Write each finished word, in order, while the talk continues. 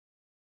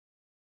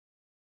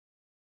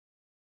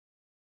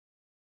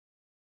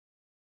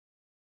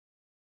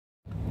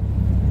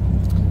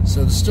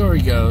So the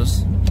story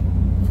goes,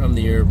 from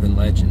the urban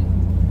legend,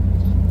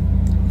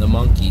 the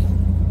monkey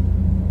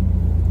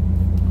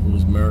who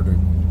was murdered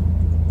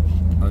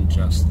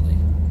unjustly.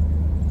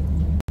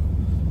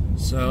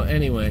 So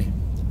anyway,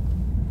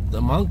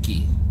 the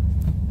monkey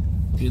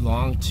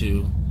belonged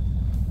to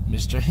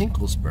Mr.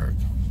 Hinkelsberg.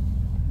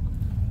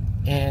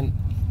 And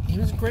he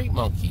was a great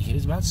monkey. He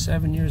was about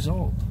 7 years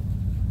old.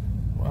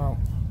 Well,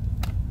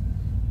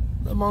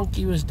 the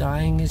monkey was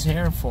dyeing his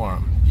hair for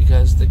him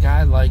because the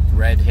guy liked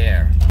red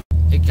hair.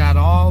 It got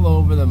all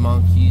over the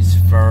monkey's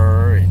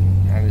fur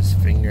and on his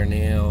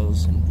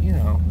fingernails, and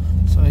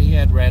so he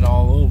had red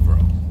all over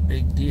him.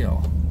 Big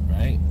deal,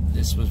 right?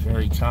 This was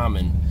very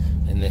common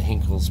in the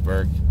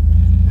Hinkelsberg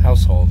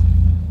household.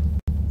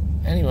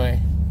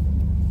 Anyway,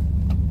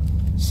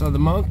 so the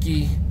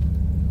monkey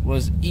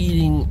was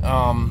eating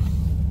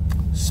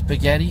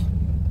spaghetti,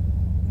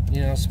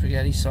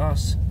 spaghetti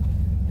sauce.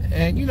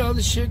 And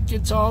the shit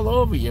gets all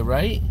over you,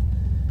 right?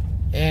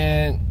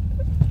 And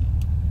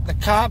the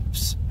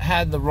cops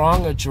had the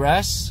wrong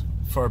address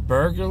for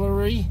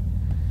burglary,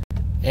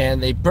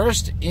 and they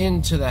burst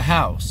into the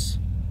house.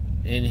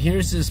 And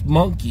here's this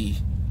monkey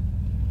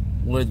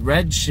with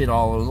red shit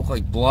all over, look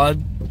like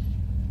blood,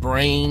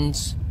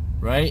 brains,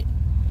 right?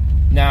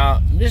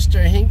 Now,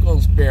 Mr.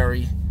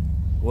 Hinkelsberry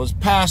was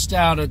passed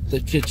out at the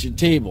kitchen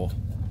table.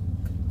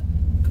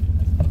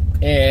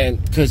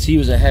 And because he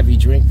was a heavy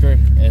drinker,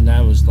 and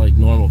that was like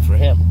normal for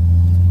him.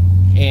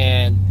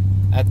 And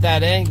at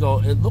that angle,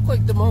 it looked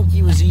like the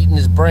monkey was eating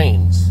his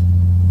brains.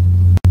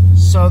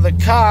 So the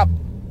cop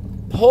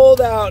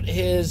pulled out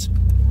his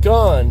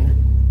gun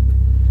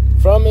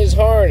from his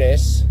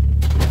harness.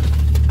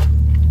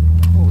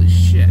 Holy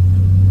shit.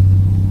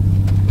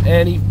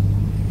 And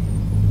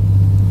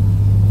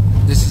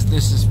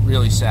this is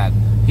really sad.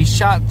 He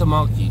shot the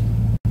monkey.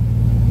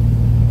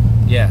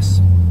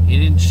 Yes, he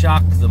didn't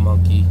shock the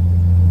monkey,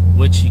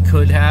 which he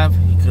could have.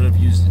 He could have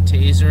used a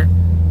taser.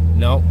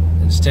 Nope.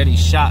 Instead, he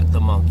shot the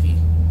monkey.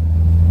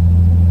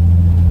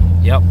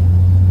 Yep.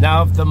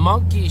 Now, if the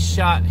monkey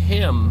shot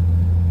him,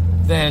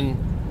 then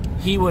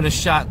he would have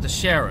shot the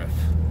sheriff.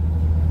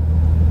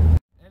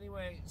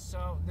 Anyway,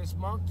 so this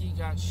monkey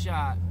got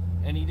shot,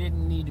 and he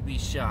didn't need to be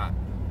shot.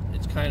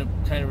 It's kind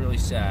of really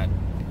sad,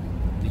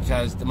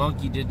 because the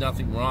monkey did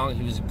nothing wrong.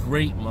 He was a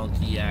great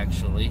monkey,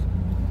 actually.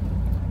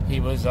 He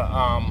was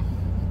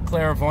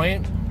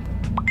clairvoyant.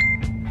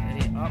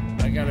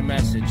 I got a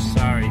message.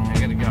 Sorry, I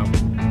gotta go.